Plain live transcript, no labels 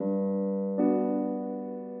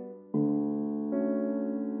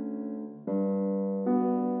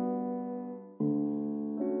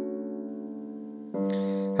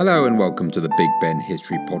Hello and welcome to the Big Ben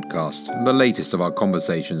History Podcast and the latest of our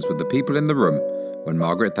conversations with the people in the room when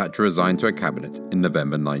Margaret Thatcher resigned to her cabinet in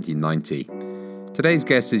November 1990. Today's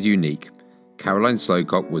guest is unique. Caroline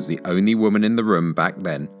Slocock was the only woman in the room back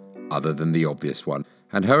then, other than the obvious one,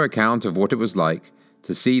 and her account of what it was like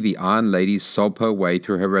to see the Iron Lady sob her way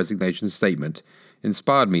through her resignation statement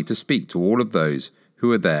inspired me to speak to all of those who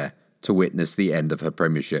were there to witness the end of her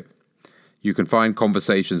premiership. You can find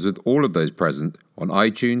conversations with all of those present on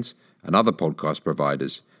iTunes and other podcast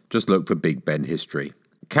providers. Just look for Big Ben History.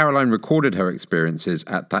 Caroline recorded her experiences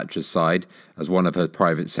at Thatcher's side as one of her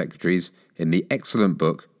private secretaries in the excellent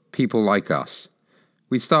book People Like Us.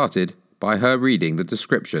 We started by her reading the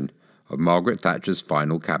description of Margaret Thatcher's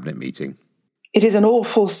final cabinet meeting. It is an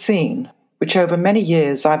awful scene, which over many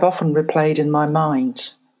years I've often replayed in my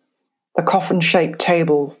mind. The coffin-shaped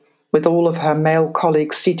table with all of her male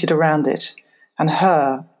colleagues seated around it, and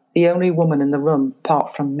her, the only woman in the room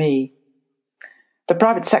apart from me. The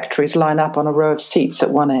private secretaries line up on a row of seats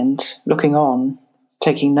at one end, looking on,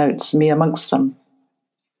 taking notes, me amongst them.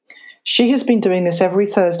 She has been doing this every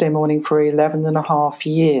Thursday morning for 11 and a half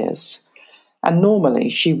years, and normally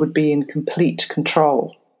she would be in complete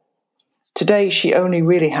control. Today she only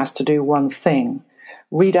really has to do one thing,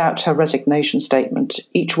 read out her resignation statement,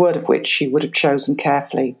 each word of which she would have chosen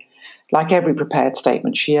carefully, like every prepared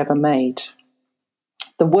statement she ever made.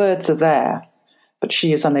 The words are there, but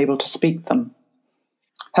she is unable to speak them.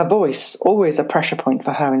 Her voice, always a pressure point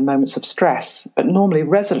for her in moments of stress, but normally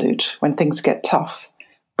resolute when things get tough,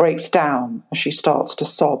 breaks down as she starts to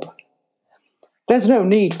sob. "There's no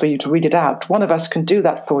need for you to read it out. One of us can do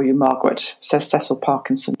that for you, Margaret," says Cecil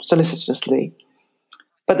Parkinson solicitously.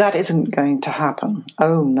 But that isn't going to happen.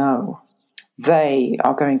 Oh no. They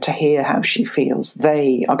are going to hear how she feels.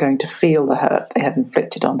 They are going to feel the hurt they have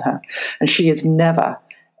inflicted on her. And she is never,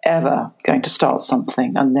 ever going to start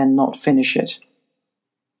something and then not finish it.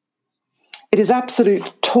 It is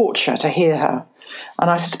absolute torture to hear her,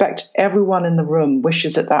 and I suspect everyone in the room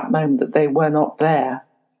wishes at that moment that they were not there.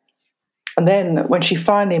 And then, when she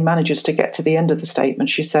finally manages to get to the end of the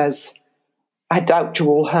statement, she says, "I doubt you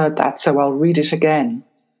all heard that, so I'll read it again."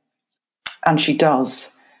 And she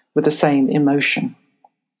does, with the same emotion.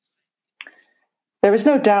 There is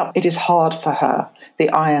no doubt it is hard for her, the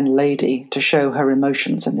Iron Lady, to show her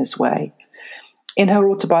emotions in this way. In her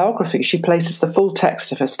autobiography, she places the full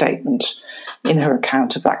text of her statement in her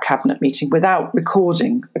account of that cabinet meeting without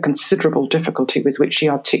recording the considerable difficulty with which she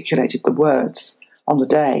articulated the words on the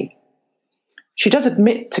day. She does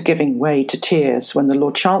admit to giving way to tears when the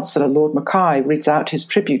Lord Chancellor, Lord Mackay, reads out his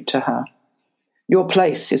tribute to her. "Your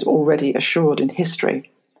place is already assured in history,"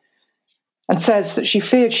 and says that she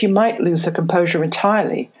feared she might lose her composure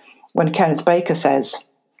entirely when Kenneth Baker says,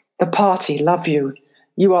 "The party love you.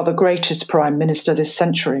 You are the greatest Prime Minister this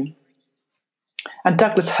century." And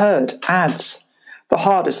Douglas Hurd adds, "The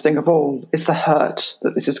hardest thing of all is the hurt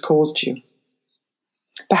that this has caused you."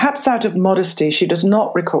 Perhaps out of modesty, she does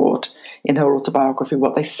not record in her autobiography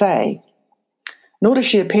what they say, nor does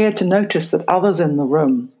she appear to notice that others in the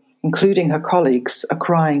room, including her colleagues, are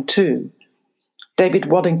crying too. David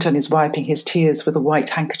Waddington is wiping his tears with a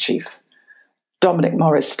white handkerchief. Dominic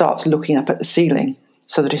Morris starts looking up at the ceiling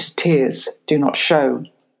so that his tears do not show.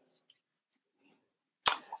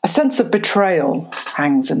 A sense of betrayal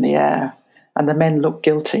hangs in the air, and the men look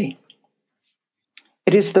guilty.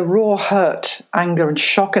 It is the raw hurt, anger, and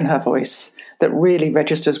shock in her voice that really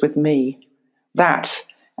registers with me. That,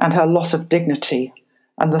 and her loss of dignity,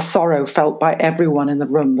 and the sorrow felt by everyone in the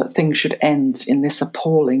room that things should end in this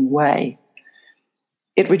appalling way.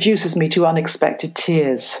 It reduces me to unexpected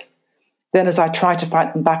tears. Then as I try to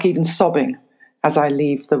fight them back, even sobbing, as I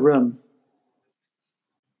leave the room.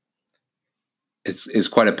 It's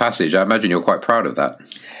quite a passage. I imagine you're quite proud of that.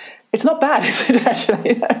 It's not bad, is it,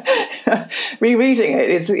 actually? Rereading it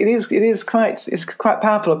is quite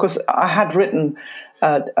powerful. Of course, I had written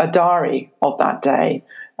a diary of that day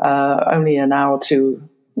only an hour or two,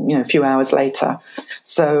 a few hours later.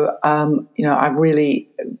 So, I really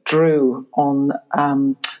drew on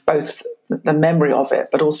both the memory of it,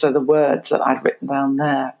 but also the words that I'd written down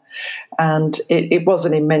there. And it was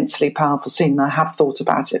an immensely powerful scene. I have thought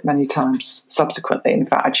about it many times subsequently. In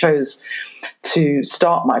fact, I chose to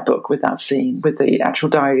start my book with that scene, with the actual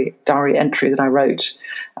diary entry that I wrote,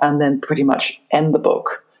 and then pretty much end the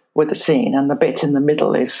book with the scene. And the bit in the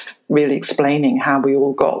middle is really explaining how we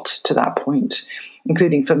all got to that point,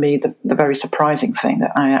 including for me the very surprising thing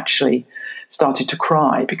that I actually started to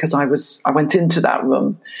cry because I went into that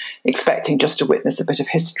room expecting just to witness a bit of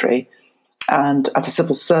history. And as a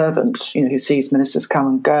civil servant, who sees ministers come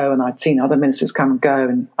and go, and I'd seen other ministers come and go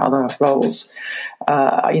in other roles,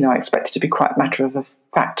 I expected to be quite matter of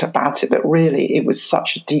fact about it. But really, it was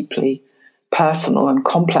such a deeply personal and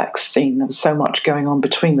complex scene. There was so much going on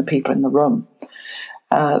between the people in the room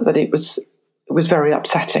that it was very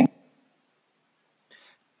upsetting.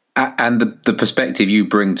 And the perspective you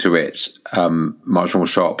bring to it, much more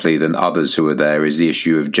sharply than others who are there, is the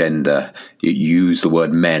issue of gender. You use the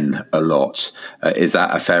word men a lot. Is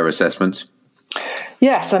that a fair assessment?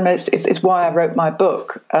 Yes, I mean, it's why I wrote my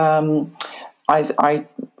book. I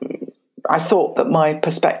thought that my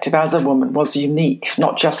perspective as a woman was unique,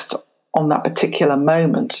 not just on that particular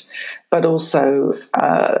moment, but also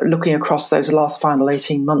looking across those last final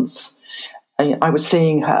 18 months. I was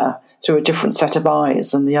seeing her through a different set of eyes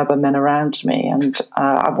than the other men around me, and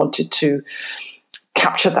I wanted to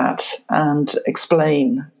capture that and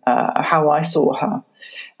explain how I saw her.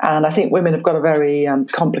 And I think women have got a very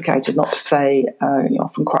complicated, not to say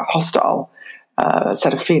often quite hostile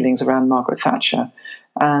set of feelings around Margaret Thatcher.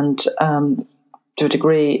 And to a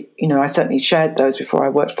degree, I certainly shared those before I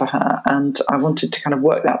worked for her, and I wanted to kind of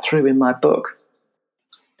work that through in my book.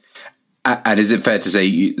 And is it fair to say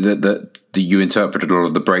that you interpreted all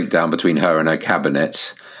of the breakdown between her and her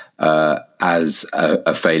cabinet as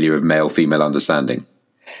a failure of male-female understanding?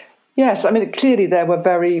 Yes, I mean, clearly there were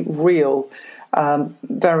very real,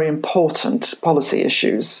 very important policy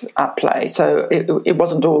issues at play. So it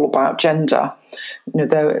wasn't all about gender.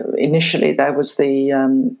 Initially there was the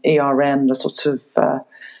ERM, the sort of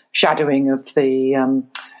shadowing of the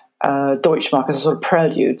Deutschmark as a sort of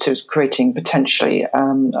prelude to creating potentially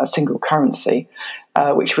a single currency,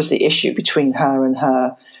 which was the issue between her and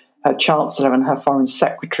her Chancellor and her Foreign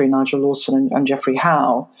Secretary, Nigel Lawson and Geoffrey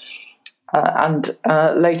Howe. And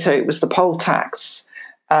later it was the poll tax,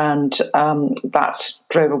 and that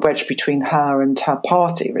drove a wedge between her and her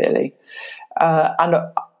party, really. And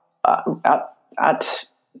at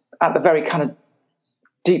the very kind of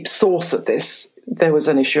deep source of this, there was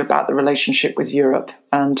an issue about the relationship with Europe,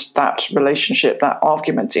 and that relationship, that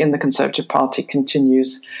argument in the Conservative Party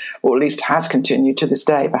continues, or at least has continued to this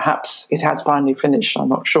day. Perhaps it has finally finished. I'm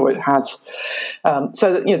not sure it has.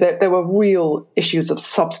 So there were real issues of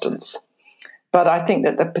substance. But I think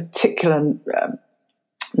that the particular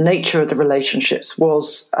nature of the relationships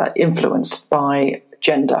was influenced by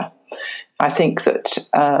gender. I think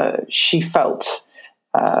that she felt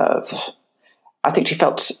that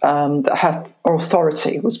her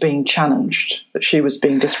authority was being challenged, that she was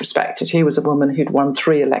being disrespected. He was a woman who'd won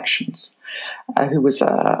 3 elections, who was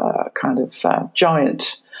a kind of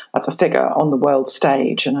giant of a figure on the world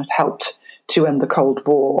stage and had helped to end the Cold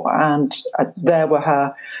War. And there were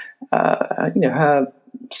her, her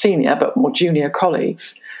senior but more junior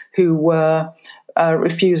colleagues who were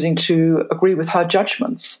refusing to agree with her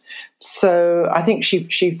judgments. So I think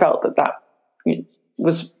she felt that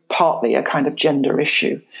was partly a kind of gender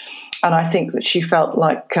issue. And I think that she felt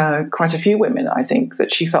like quite a few women, I think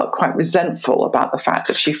that she felt quite resentful about the fact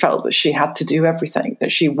that she felt that she had to do everything,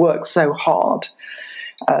 that she worked so hard.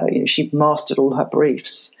 She mastered all her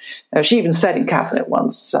briefs. She even said in Cabinet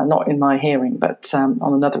once, not in my hearing, but on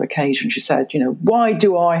another occasion, she said, why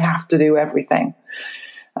do I have to do everything?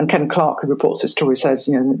 And Ken Clark, who reports this story, says,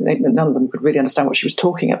 none of them could really understand what she was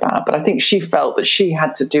talking about. But I think she felt that she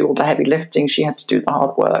had to do all the heavy lifting, she had to do the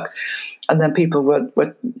hard work, and then people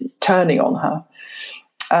were turning on her.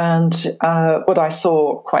 And what I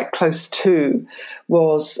saw quite close to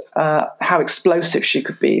was how explosive she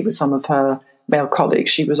could be with some of her male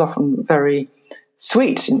colleagues. She was often very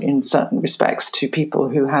sweet in certain respects to people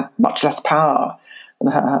who had much less power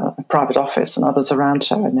than her private office and others around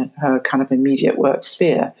her in her kind of immediate work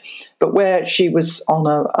sphere. But where she was on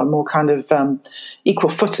a more kind of equal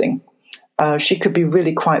footing, she could be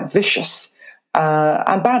really quite vicious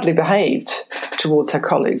and badly behaved towards her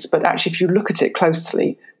colleagues. But actually, if you look at it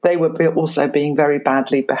closely, they were also being very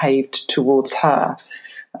badly behaved towards her.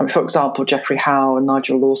 For example, Geoffrey Howe and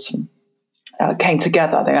Nigel Lawson came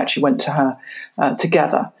together. They actually went to her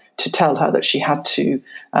together to tell her that she had to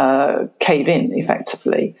cave in,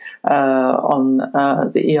 effectively, on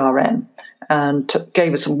the ERM, and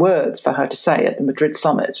gave her some words for her to say at the Madrid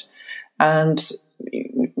summit, and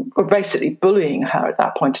were basically bullying her at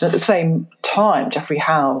that point. And at the same time, Geoffrey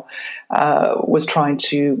Howe was trying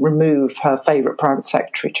to remove her favourite private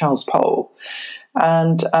secretary, Charles Pole.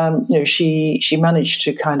 And, she managed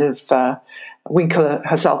to kind of winkle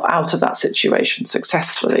herself out of that situation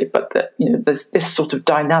successfully. But this sort of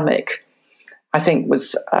dynamic, I think,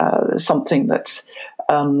 was something that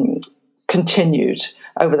continued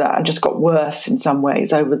over that, and just got worse in some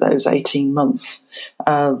ways over those 18 months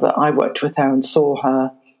that I worked with her and saw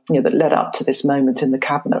her, that led up to this moment in the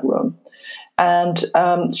cabinet room. And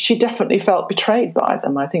she definitely felt betrayed by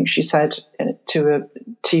them. I think she said to a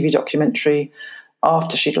TV documentary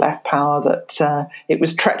after she'd left power that it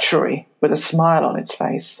was treachery with a smile on its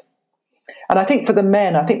face. And I think for the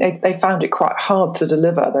men, I think they found it quite hard to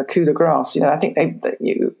deliver the coup de grace. I think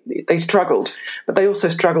they struggled, but they also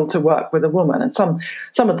struggled to work with a woman. And some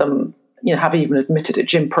of them, have even admitted it.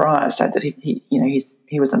 Jim Pryor said that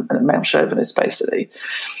he was a male chauvinist, basically.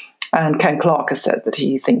 And Ken Clarke has said that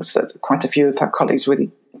he thinks that quite a few of her colleagues really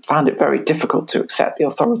found it very difficult to accept the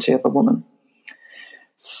authority of a woman.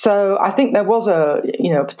 So I think there was a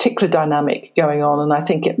particular dynamic going on, and I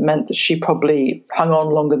think it meant that she probably hung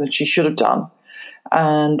on longer than she should have done,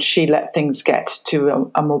 and she let things get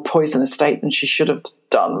to a more poisonous state than she should have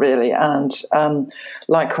done, really. And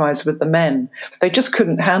likewise with the men, they just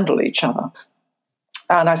couldn't handle each other.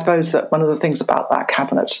 And I suppose that one of the things about that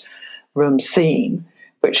cabinet room scene,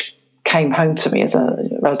 which came home to me as a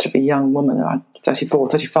relatively young woman, 34,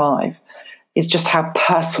 35, is just how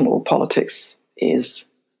personal politics is.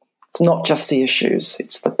 It's not just the issues,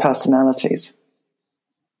 it's the personalities.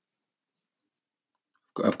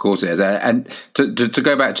 Of course it is. And to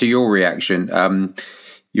go back to your reaction,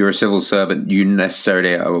 you're a civil servant. You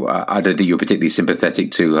necessarily, I don't think you're particularly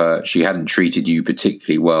sympathetic to her. She hadn't treated you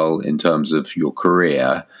particularly well in terms of your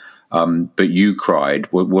career, but you cried.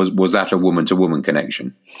 Was that a woman-to-woman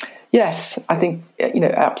connection? Yes, I think,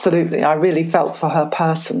 absolutely. I really felt for her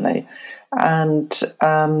personally. And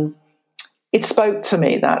it spoke to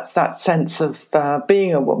me, that sense of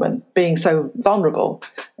being a woman, being so vulnerable.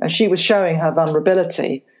 And she was showing her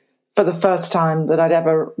vulnerability for the first time that I'd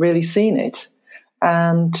ever really seen it.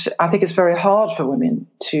 And I think it's very hard for women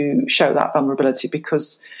to show that vulnerability,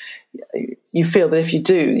 because you feel that if you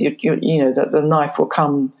do, that the knife will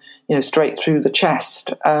come, straight through the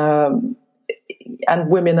chest. And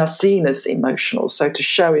women are seen as emotional. So to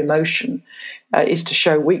show emotion is to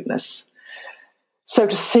show weakness. So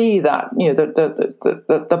to see that,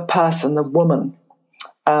 the person, the woman,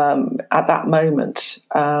 at that moment,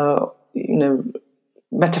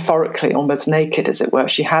 metaphorically almost naked, as it were,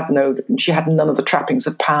 she had none of the trappings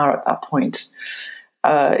of power at that point.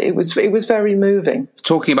 It was very moving.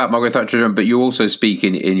 Talking about Margaret Thatcher, but you also speak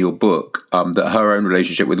in your book that her own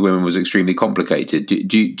relationship with women was extremely complicated.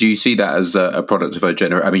 Do you see that as a product of her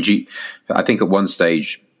generation? I mean, I think at one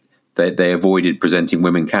stage they avoided presenting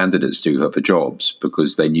women candidates to her for jobs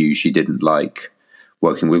because they knew she didn't like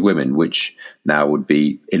working with women, which now would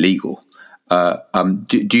be illegal.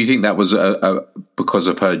 Do you think that was because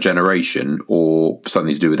of her generation or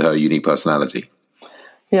something to do with her unique personality?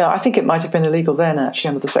 Yeah, I think it might have been illegal then, actually,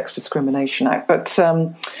 under the Sex Discrimination Act. But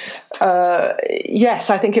yes,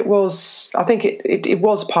 I think it was. I think it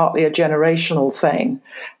was partly a generational thing.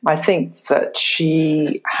 I think that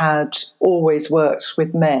she had always worked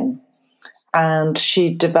with men, and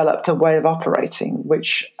she developed a way of operating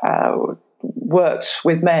which worked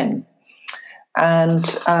with men. And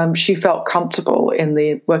she felt comfortable in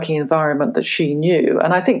the working environment that she knew.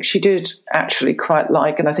 And I think she did actually quite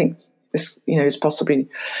like, and I think this, is possibly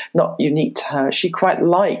not unique to her, she quite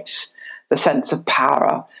liked the sense of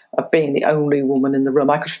power of being the only woman in the room.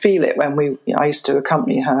 I could feel it when I used to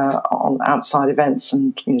accompany her on outside events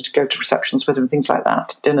and, to go to receptions with her and things like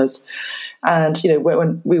that, dinners. And,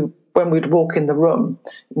 when we'd walk in the room,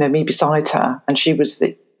 me beside her, and she was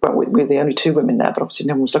we were the only two women there, but obviously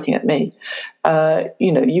no one was looking at me.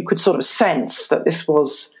 You could sort of sense that this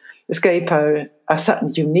gave her a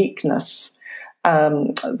certain uniqueness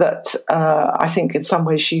that I think in some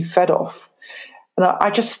ways she fed off. And I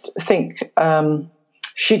just think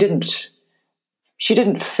she didn't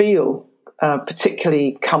feel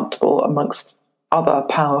particularly comfortable amongst other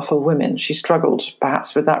powerful women. She struggled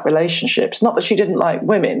perhaps with that relationship. It's not that she didn't like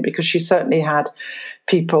women, because she certainly had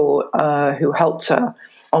people who helped her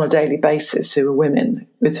on a daily basis who were women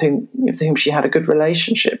with whom she had a good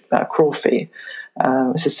relationship. Crawford,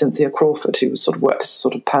 Mrs. Cynthia Crawford, who sort of worked as a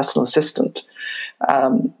sort of personal assistant,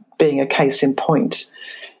 being a case in point.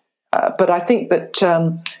 But I think that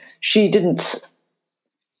she didn't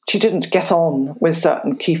get on with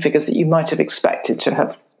certain key figures that you might have expected for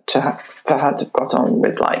her to have got on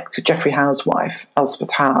with, like Geoffrey Howe's wife,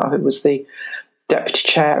 Elspeth Howe, who was the deputy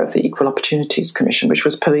chair of the Equal Opportunities Commission, which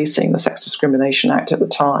was policing the Sex Discrimination Act at the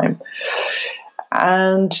time.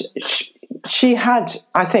 And she had,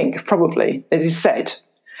 I think, probably, it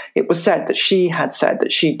was said that she had said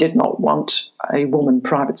that she did not want a woman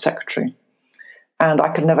private secretary. And I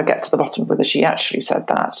could never get to the bottom of whether she actually said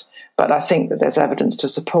that. But I think that there's evidence to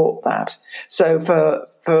support that. So for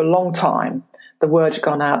a long time, the word had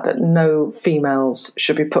gone out that no females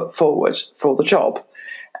should be put forward for the job.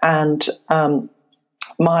 And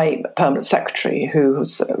my permanent secretary, who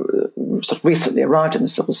was sort of recently arrived in the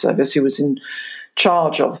civil service, who was in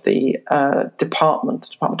charge of the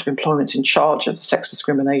Department of Employment, in charge of the Sex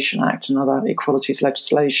Discrimination Act and other equalities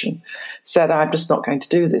legislation, said, I'm just not going to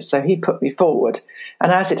do this. So he put me forward.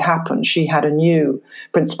 And as it happened, she had a new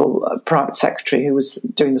principal private secretary who was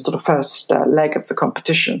doing the sort of first leg of the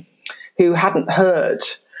competition, who hadn't heard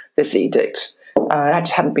this edict. It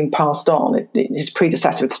just hadn't been passed on. His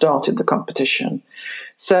predecessor had started the competition.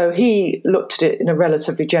 So he looked at it in a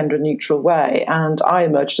relatively gender-neutral way, and I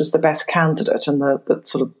emerged as the best candidate. And the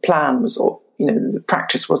sort of plan was, the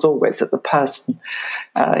practice was always that the person,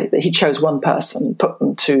 he chose one person, put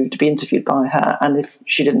them to be interviewed by her, and if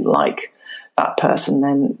she didn't like that person,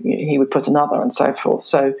 then he would put another, and so forth.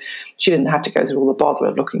 So she didn't have to go through all the bother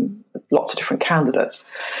of looking at lots of different candidates.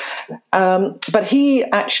 But he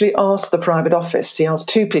actually asked the private office, he asked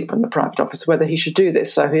two people in the private office whether he should do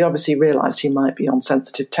this. So he obviously realised he might be on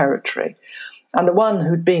sensitive territory. And the one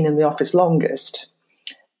who'd been in the office longest,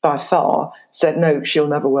 by far, said, no, she'll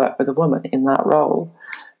never work with a woman in that role.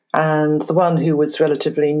 And the one who was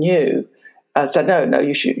relatively new said,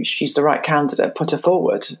 no, she's the right candidate, put her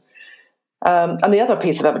forward. And the other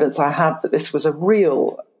piece of evidence I have that this was a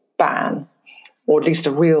real ban, or at least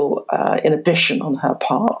a real inhibition on her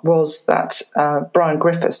part, was that Brian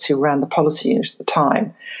Griffiths, who ran the policy unit at the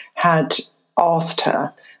time, had asked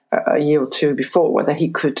her a year or two before whether he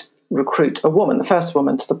could recruit a woman, the first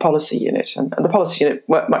woman, to the policy unit. And the policy unit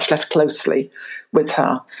worked much less closely with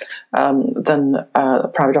her than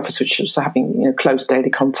the private office, which was having close daily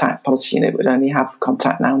contact. Policy unit would only have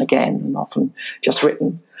contact now and again, and often just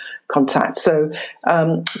written contact. So,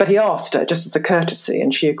 but he asked her just as a courtesy,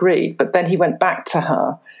 and she agreed. But then he went back to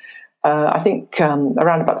her, I think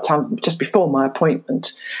around about the time just before my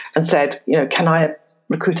appointment, and said, can I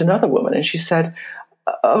recruit another woman? And she said,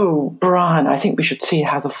 oh, Brian, I think we should see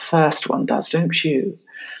how the first one does, don't you?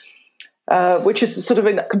 Which is sort of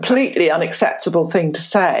a completely unacceptable thing to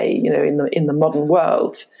say, in the modern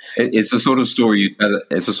world. It's the sort of story you tell.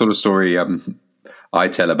 It's the sort of story I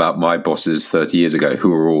tell about my bosses 30 years ago,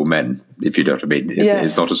 who are all men, if you know what I mean.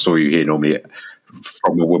 It's not a story you hear normally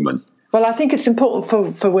from a woman. Well, I think it's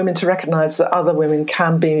important for women to recognise that other women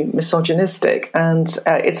can be misogynistic, and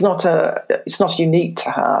it's not unique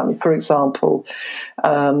to her. I mean, for example,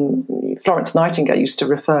 Florence Nightingale used to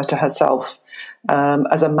refer to herself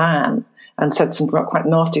as a man, and said some quite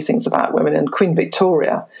nasty things about women. And Queen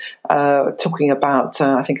Victoria, talking about,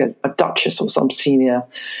 I think, a duchess or some senior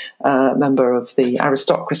member of the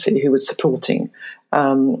aristocracy who was supporting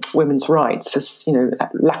women's rights as,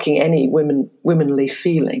 lacking any womanly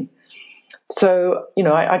feeling. So,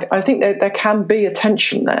 I think there can be a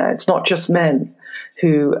tension there. It's not just men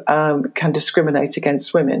who can discriminate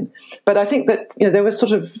against women. But I think that, there was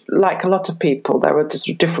sort of, like a lot of people, there were just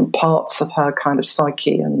different parts of her kind of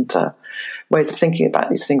psyche and ways of thinking about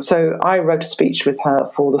these things. So I wrote a speech with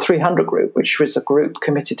her for the 300 group, which was a group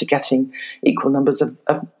committed to getting equal numbers of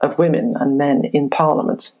women and men in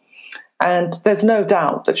Parliament. And there's no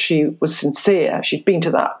doubt that she was sincere. She'd been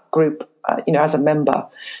to that group, as a member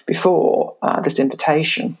before this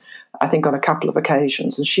invitation, I think on a couple of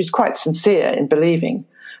occasions. And she's quite sincere in believing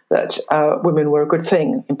that women were a good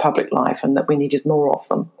thing in public life and that we needed more of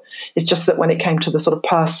them. It's just that when it came to the sort of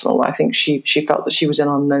personal, I think she felt that she was in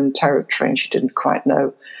unknown territory and she didn't quite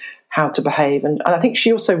know how to behave. And I think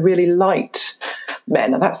she also really liked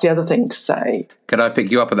men, and that's the other thing to say. Can I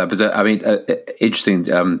pick you up on that? Because, interesting,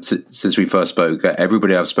 since we first spoke,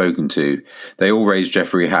 everybody I've spoken to, they all raised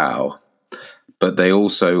Geoffrey Howe, but they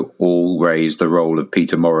also all raised the role of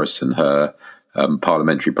Peter Morrison, her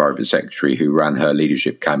parliamentary private secretary, who ran her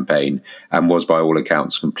leadership campaign and was, by all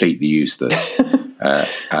accounts, completely useless.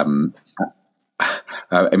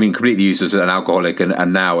 Completely useless, an alcoholic,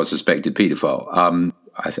 and now a suspected paedophile.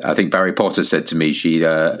 I think Barry Potter said to me she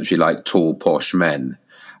liked tall, posh men.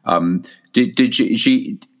 Did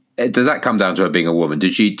she? Does that come down to her being a woman?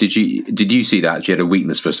 Did you see that she had a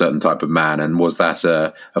weakness for a certain type of man, and was that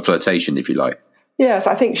a flirtation, if you like? Yes,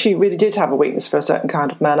 I think she really did have a weakness for a certain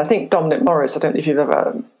kind of man. I think Dominic Morris, I don't know if you've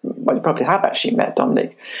ever, well, you probably have actually met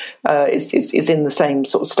Dominic, is in the same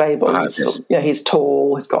sort of stable. He's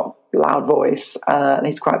tall, he's got a loud voice, and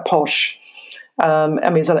he's quite posh.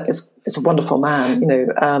 He's a wonderful man,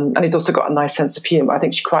 and he's also got a nice sense of humour. I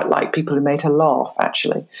think she quite liked people who made her laugh,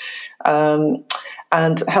 actually,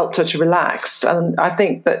 and helped her to relax. And I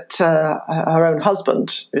think that her own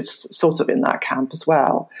husband is sort of in that camp as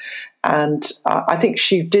well. And I think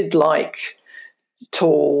she did like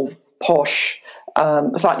tall, posh,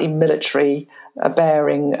 slightly military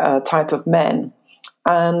bearing type of men.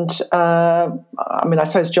 And I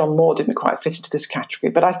suppose John Moore didn't quite fit into this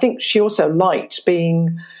category, but I think she also liked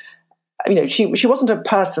being, she wasn't a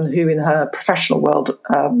person who in her professional world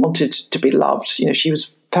wanted to be loved. She was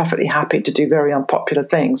perfectly happy to do very unpopular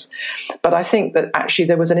things. But I think that actually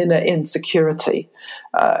there was an inner insecurity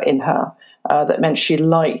in her that meant she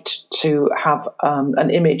liked to have an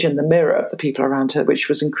image in the mirror of the people around her, which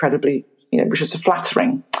was incredibly, which was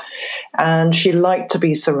flattering. And she liked to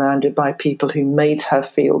be surrounded by people who made her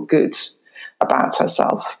feel good about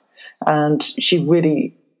herself. And she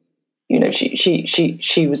really,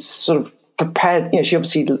 she was sort of prepared. She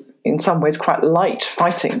obviously, in some ways, quite liked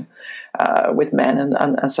fighting with men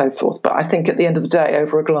and so forth. But I think at the end of the day,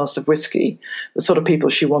 over a glass of whiskey, the sort of people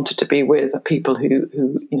she wanted to be with are people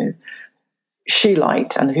who she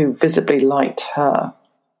liked and who visibly liked her.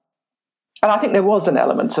 And I think there was an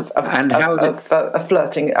element of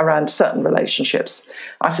flirting around certain relationships.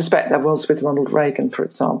 I suspect there was with Ronald Reagan, for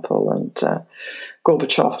example, and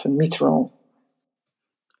Gorbachev and Mitterrand.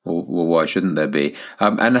 Well, why shouldn't there be?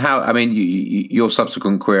 And how? Your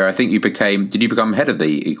subsequent career. I think did you become head of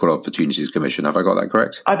the Equal Opportunities Commission? Have I got that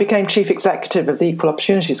correct? I became chief executive of the Equal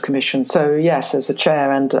Opportunities Commission. So yes, there was a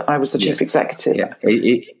chair, and I was the chief executive. Yeah.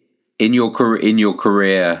 In your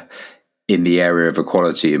career in the area of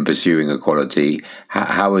equality and pursuing equality,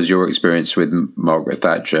 how has your experience with Margaret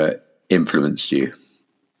Thatcher influenced you?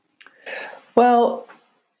 Well,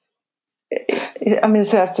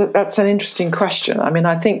 so that's an interesting question.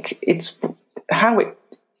 I think it's how it.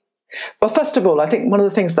 Well, first of all, I think one of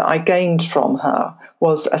the things that I gained from her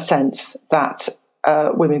was a sense that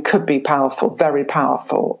women could be powerful, very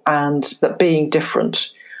powerful, and that being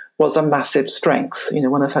different was a massive strength.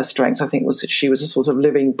 One of her strengths, I think, was that she was a sort of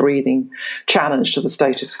living, breathing challenge to the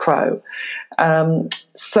status quo.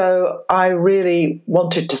 So I really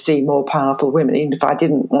wanted to see more powerful women, even if I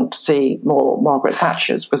didn't want to see more Margaret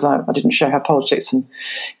Thatchers, because I didn't share her politics. And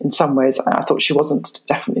in some ways, I thought she wasn't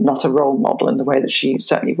definitely not a role model in the way that she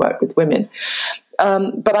certainly worked with women.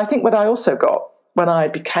 But I think what I also got when I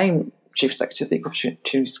became Chief Executive of the Equal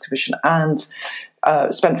Opportunities Commission and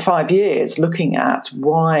spent 5 years looking at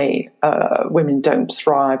why women don't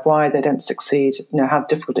thrive, why they don't succeed, how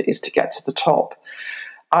difficult it is to get to the top.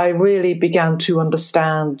 I really began to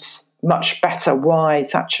understand much better why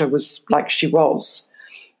Thatcher was like she was.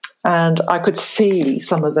 And I could see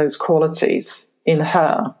some of those qualities in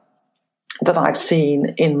her that I've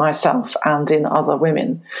seen in myself and in other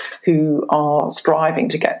women who are striving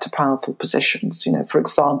to get to powerful positions. For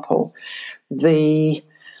example, the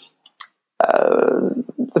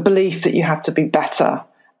belief that you have to be better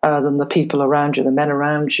than the people around you, the men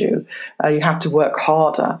around you. You have to work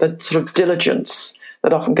harder. The sort of diligence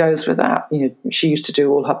that often goes with that. She used to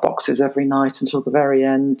do all her boxes every night until the very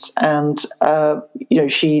end, and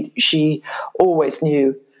she always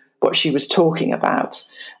knew what she was talking about.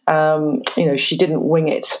 She didn't wing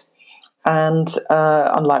it, and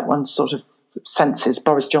unlike one sort of senses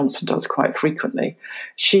Boris Johnson does quite frequently,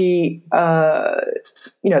 she,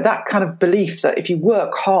 that kind of belief that if you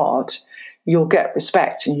work hard, you'll get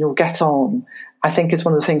respect and you'll get on, I think is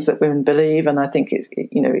one of the things that women believe, and I think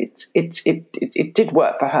it did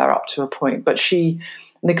work for her up to a point, but she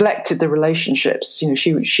neglected the relationships.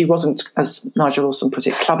 She wasn't, as Nigel Lawson put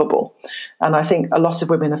it, clubbable, and I think a lot of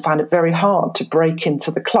women have found it very hard to break into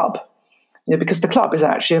the club. Because the club is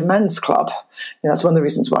actually a men's club. That's one of the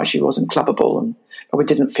reasons why she wasn't clubbable and probably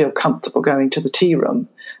didn't feel comfortable going to the tea room.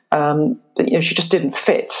 But she just didn't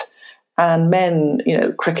fit. And men,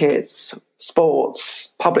 crickets,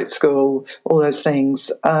 sports, public school, all those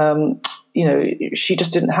things, she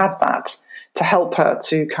just didn't have that to help her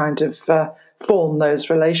to kind of form those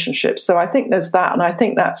relationships. So I think there's that, and I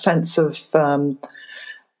think that sense of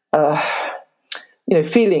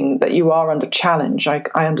feeling that you are under challenge. I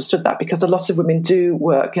understood that because a lot of women do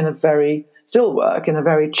work in a very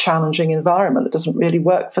challenging environment that doesn't really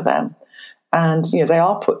work for them. And, they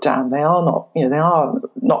are put down. They are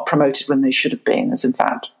not promoted when they should have been, as in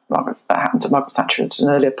fact, that happened to Margaret Thatcher at an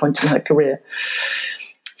earlier point in her career.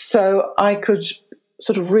 So I could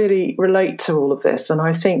sort of really relate to all of this. And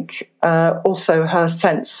I think also her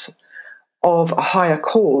sense of a higher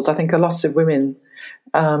cause. I think a lot of women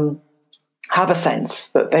have a sense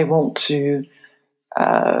that they want to,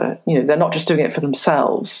 they're not just doing it for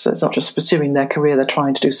themselves. It's not just pursuing their career. They're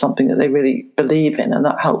trying to do something that they really believe in, and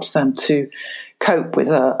that helps them to cope with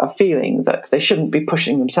a feeling that they shouldn't be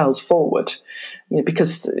pushing themselves forward.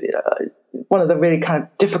 Because one of the really kind of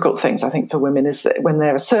difficult things, I think, for women is that when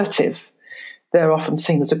they're assertive, they're often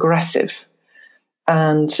seen as aggressive.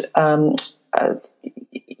 And, and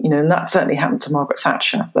that certainly happened to Margaret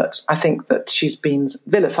Thatcher, that I think that she's been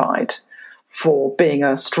vilified for being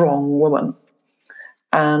a strong woman.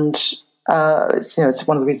 And, it's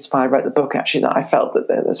one of the reasons why I wrote the book, actually, that I felt that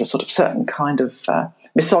there's a sort of certain kind of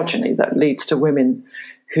misogyny that leads to women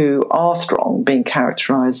who are strong being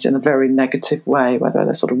characterised in a very negative way, whether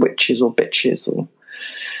they're sort of witches or bitches or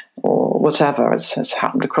whatever, as has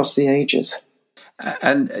happened across the ages.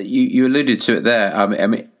 And you alluded to it there. I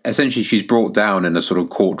mean, essentially, she's brought down in a sort of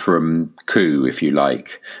courtroom coup, if you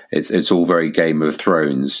like. It's all very Game of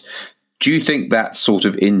Thrones. Do you think that sort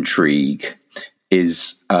of intrigue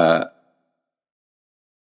is?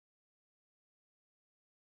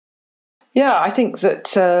 Yeah, I think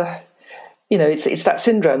that it's that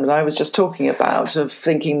syndrome that I was just talking about, of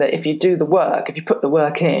thinking that if you do the work, if you put the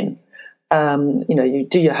work in, you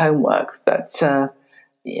do your homework,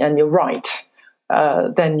 and you're right,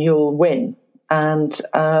 then you'll win. And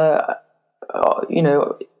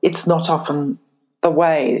it's not often the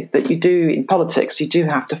way that you do in politics. You do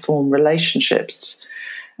have to form relationships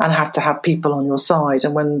and have to have people on your side.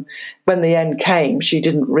 And when the end came, she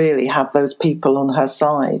didn't really have those people on her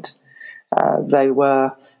side. They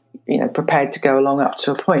were, prepared to go along up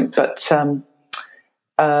to a point, but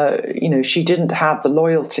she didn't have the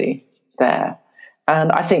loyalty there.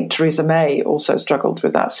 And I think Theresa May also struggled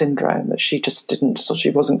with that syndrome, that she just didn't. So she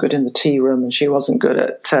wasn't good in the tea room, and she wasn't good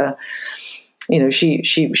at.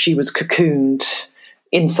 She was cocooned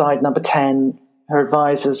inside Number 10. Her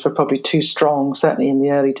advisors were probably too strong, certainly in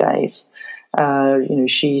the early days.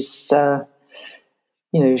 She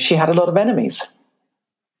had a lot of enemies.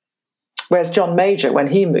 Whereas John Major, when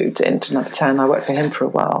he moved into Number 10, I worked for him for a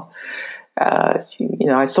while.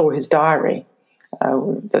 I saw his diary.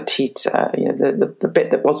 That he'd, the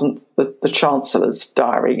bit that wasn't the Chancellor's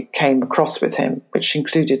diary came across with him, which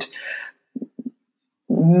included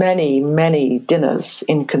many, many dinners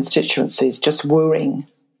in constituencies, just wooing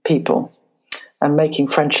people and making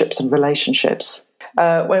friendships and relationships.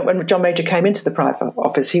 When John Major came into the private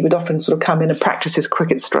office, he would often sort of come in and practice his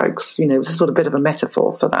cricket strokes. It was a sort of bit of a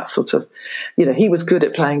metaphor for that sort of, he was good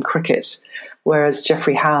at playing cricket, whereas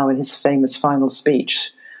Geoffrey Howe, in his famous final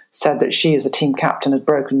speech, said that she, as a team captain, had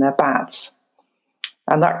broken their bats.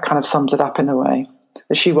 And that kind of sums it up in a way,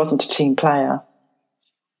 that she wasn't a team player.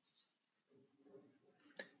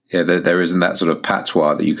 Yeah, there isn't that sort of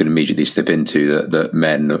patois that you can immediately slip into, that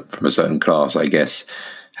men from a certain class, I guess,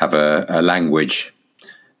 have a language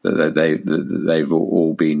that they've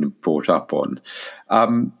all been brought up on.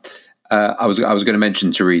 I was going to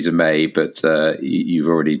mention Theresa May, but you've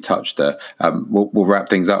already touched her. We'll wrap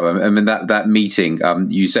things up. I mean, that meeting,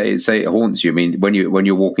 you say it haunts you. I mean, when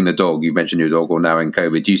you're walking the dog, you mentioned your dog, or now in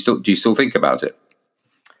COVID, do you still think about it?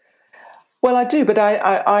 Well, I do, but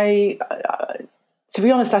I to be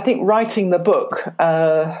honest, I think writing the book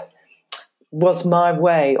was my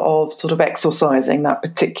way of sort of exorcising that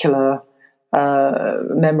particular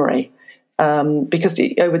memory. Because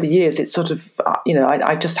over the years, it's sort of,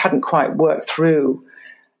 I just hadn't quite worked through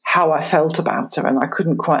how I felt about her, and I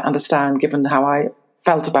couldn't quite understand, given how I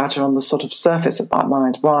felt about her on the sort of surface of my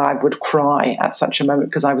mind, why I would cry at such a moment,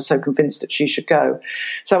 because I was so convinced that she should go.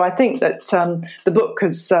 So I think that the book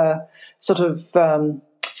has sort of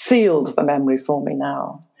sealed the memory for me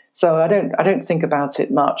now. So I don't think about it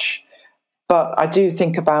much, but I do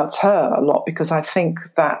think about her a lot, because I think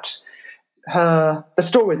that the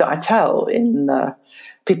story that I tell in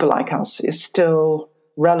People Like Us is still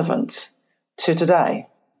relevant to today.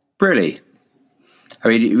 Really? I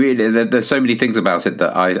mean, really, there's so many things about it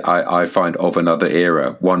that I find of another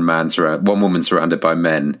era. One woman surrounded by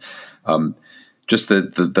men. Just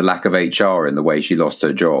the lack of HR in the way she lost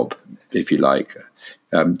her job, if you like.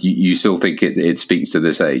 You still think it speaks to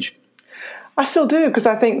this age? I still do, because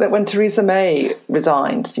I think that when Theresa May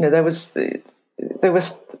resigned, there was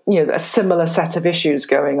a similar set of issues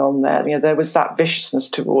going on there. There was that viciousness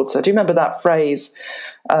towards her. Do you remember that phrase?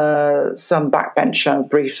 Some backbencher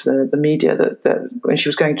briefed the media that when she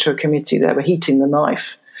was going to a committee, they were heating the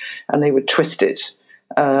knife, and they would twist it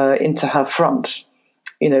into her front.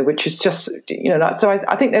 Which is just that. So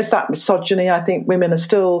I think there's that misogyny. I think women are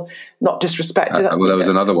still not disrespected. Well, there was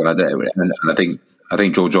another one I did, and I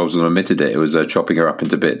think George Osborne admitted it. It was chopping her up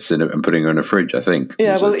into bits and putting her in a fridge, I think.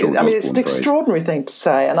 Yeah, well, it's an extraordinary thing to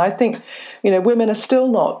say. And I think, women are still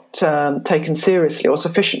not taken seriously or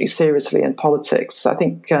sufficiently seriously in politics. I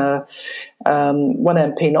think one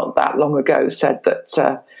MP not that long ago said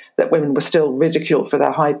that women were still ridiculed for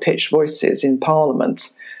their high-pitched voices in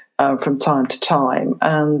Parliament from time to time.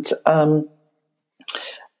 And,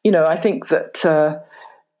 I think that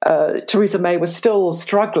Theresa May was still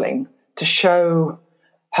struggling to show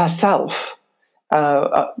herself,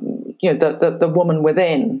 the woman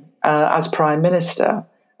within as Prime Minister.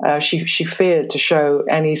 She feared to show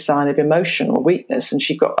any sign of emotion or weakness, and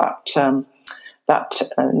she got that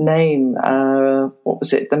name. What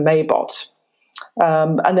was it? The Maybot.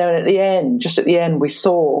 And then at the end, we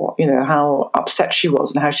saw, how upset she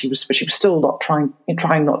was and how she was still not trying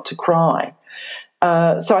not to cry.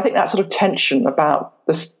 So I think that sort of tension about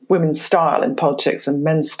the women's style in politics and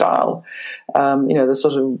men's style, the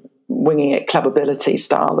sort of winging it clubbability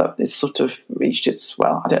style that is sort of reached its,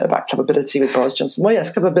 I don't know about clubbability with Boris Johnson. Well,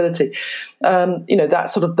 yes, clubbability. That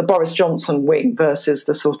sort of the Boris Johnson wing versus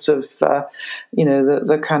the sort of,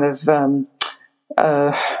 the kind of,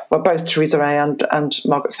 both Theresa May and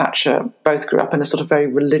Margaret Thatcher both grew up in a sort of very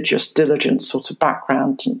religious, diligent sort of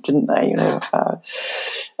background, didn't they?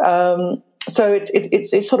 So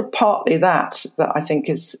it's sort of partly that I think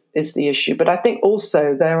is the issue. But I think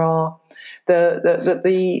also there are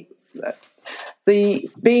the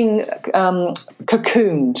being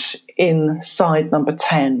cocooned inside number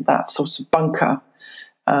 10, that sort of bunker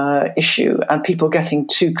issue, and people getting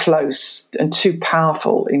too close and too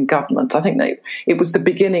powerful in government. I think it was the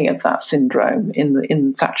beginning of that syndrome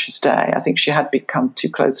in Thatcher's day. I think she had become too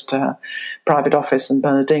close to her private office and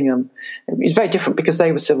Bernard Ingham. It was very different because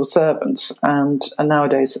they were civil servants, and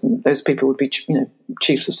nowadays those people would be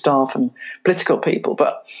chiefs of staff and political people.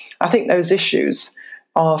 But I think those issues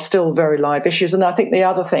are still very live issues. And I think the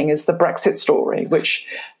other thing is the Brexit story, which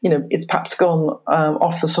it's perhaps gone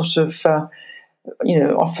off the sort of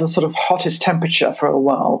off the sort of hottest temperature for a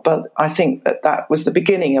while. But I think that was the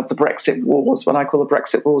beginning of the Brexit wars, what I call the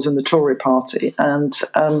Brexit wars in the Tory party. And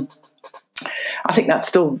I think that's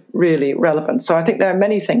still really relevant. So I think there are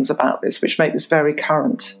many things about this which make this very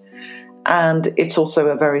current. And it's also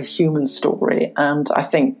a very human story. And I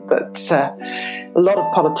think that a lot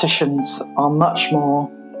of politicians are much more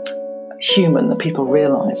human than people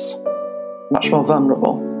realise, much more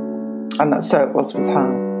vulnerable. And so it was with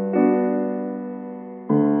her.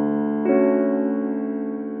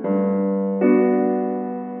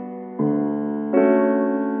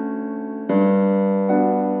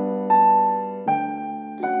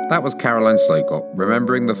 That was Caroline Slocock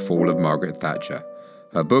remembering the fall of Margaret Thatcher.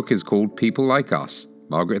 Her book is called People Like Us,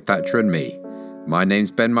 Margaret Thatcher and Me. My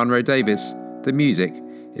name's Ben Munro Davis. The music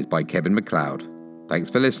is by Kevin MacLeod. Thanks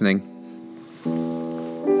for listening.